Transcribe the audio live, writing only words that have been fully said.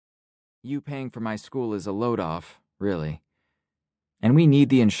You paying for my school is a load-off, really. And we need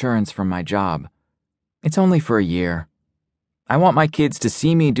the insurance from my job. It's only for a year. I want my kids to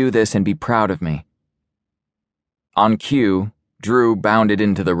see me do this and be proud of me." On cue, Drew bounded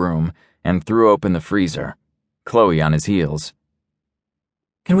into the room and threw open the freezer, Chloe on his heels.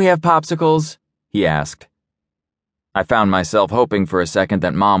 "Can we have popsicles?" he asked. I found myself hoping for a second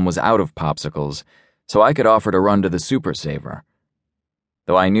that Mom was out of popsicles, so I could offer to run to the Super Saver.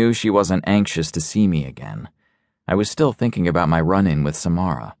 Though I knew she wasn't anxious to see me again, I was still thinking about my run-in with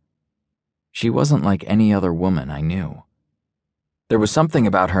Samara. She wasn't like any other woman I knew. There was something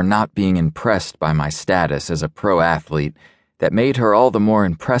about her not being impressed by my status as a pro athlete that made her all the more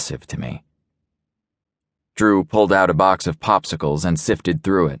impressive to me. Drew pulled out a box of popsicles and sifted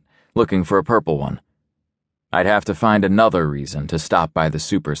through it, looking for a purple one. I'd have to find another reason to stop by the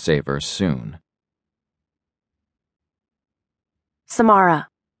Super Saver soon. Samara.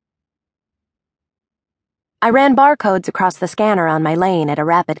 I ran barcodes across the scanner on my lane at a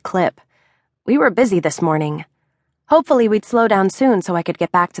rapid clip. We were busy this morning. Hopefully we'd slow down soon so I could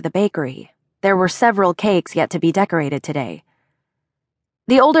get back to the bakery. There were several cakes yet to be decorated today.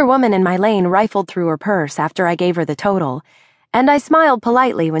 The older woman in my lane rifled through her purse after I gave her the total, and I smiled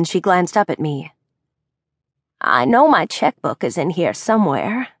politely when she glanced up at me. "I know my checkbook is in here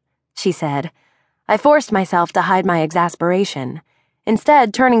somewhere," she said. I forced myself to hide my exasperation,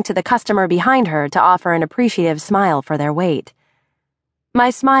 instead turning to the customer behind her to offer an appreciative smile for their wait.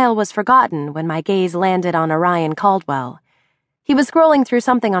 My smile was forgotten when my gaze landed on Orion Caldwell. He was scrolling through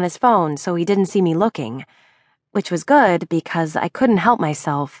something on his phone, so he didn't see me looking, which was good because I couldn't help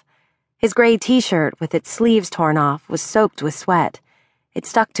myself. His gray t-shirt with its sleeves torn off was soaked with sweat. It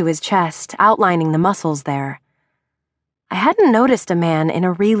stuck to his chest, outlining the muscles there. I hadn't noticed a man in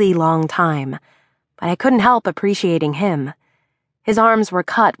a really long time, but I couldn't help appreciating him. His arms were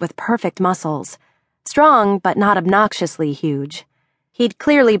cut with perfect muscles, strong but not obnoxiously huge. He'd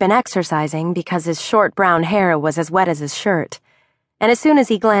clearly been exercising because his short brown hair was as wet as his shirt, and as soon as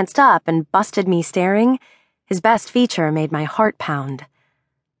he glanced up and busted me staring, his best feature made my heart pound.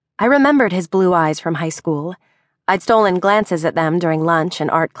 I remembered his blue eyes from high school. I'd stolen glances at them during lunch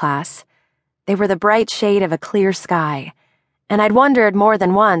and art class. They were the bright shade of a clear sky, and I'd wondered more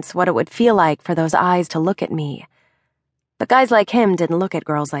than once what it would feel like for those eyes to look at me. But guys like him didn't look at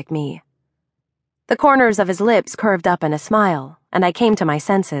girls like me. The corners of his lips curved up in a smile, and I came to my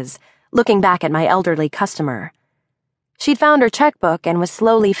senses, looking back at my elderly customer. She'd found her checkbook and was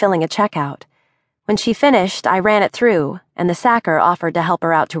slowly filling a checkout. When she finished, I ran it through, and the sacker offered to help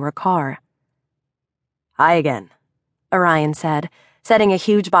her out to her car. "Hi again," Orion said, setting a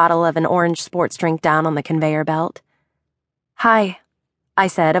huge bottle of an orange sports drink down on the conveyor belt. "Hi," I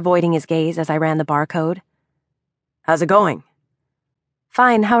said, avoiding his gaze as I ran the barcode. "How's it going?"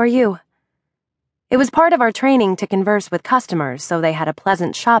 "Fine, how are you?" It was part of our training to converse with customers so they had a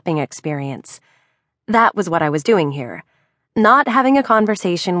pleasant shopping experience. That was what I was doing here, not having a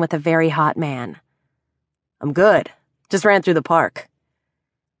conversation with a very hot man. "I'm good. Just ran through the park."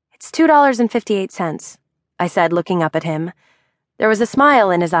 "It's $2.58, I said, looking up at him. There was a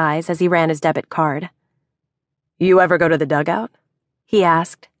smile in his eyes as he ran his debit card. "You ever go to the dugout?" he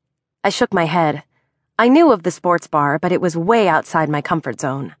asked. I shook my head. I knew of the sports bar, but it was way outside my comfort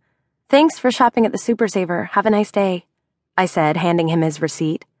zone. "Thanks for shopping at the Super Saver. Have a nice day," I said, handing him his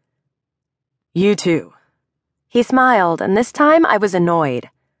receipt. "You too." He smiled, and this time I was annoyed.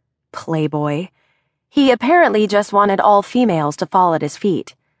 Playboy. He apparently just wanted all females to fall at his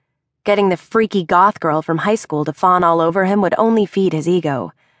feet. Getting the freaky goth girl from high school to fawn all over him would only feed his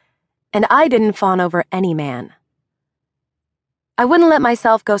ego. And I didn't fawn over any man. I wouldn't let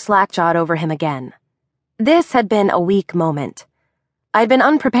myself go slack-jawed over him again. This had been a weak moment. I'd been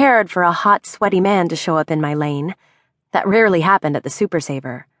unprepared for a hot, sweaty man to show up in my lane. That rarely happened at the Super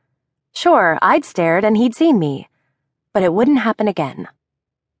Saver. Sure, I'd stared and he'd seen me, but it wouldn't happen again.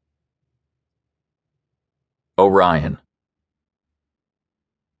 Orion.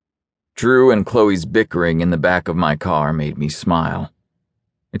 Drew and Chloe's bickering in the back of my car made me smile.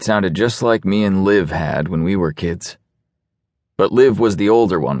 It sounded just like me and Liv had when we were kids. But Liv was the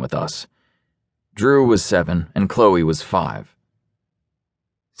older one with us. Drew was 7 and Chloe was 5.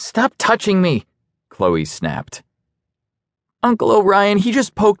 "Stop touching me," Chloe snapped. "Uncle Orion, he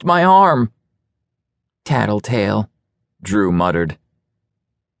just poked my arm." "Tattletale," Drew muttered.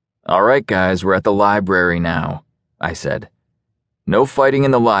 "All right, guys, we're at the library now," I said. "No fighting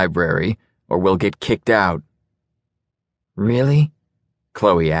in the library, or we'll get kicked out." "Really?"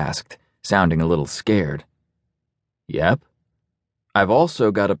 Chloe asked, sounding a little scared. "Yep. I've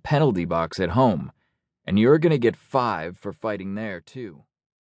also got a penalty box at home, and you're gonna get 5 for fighting there, too."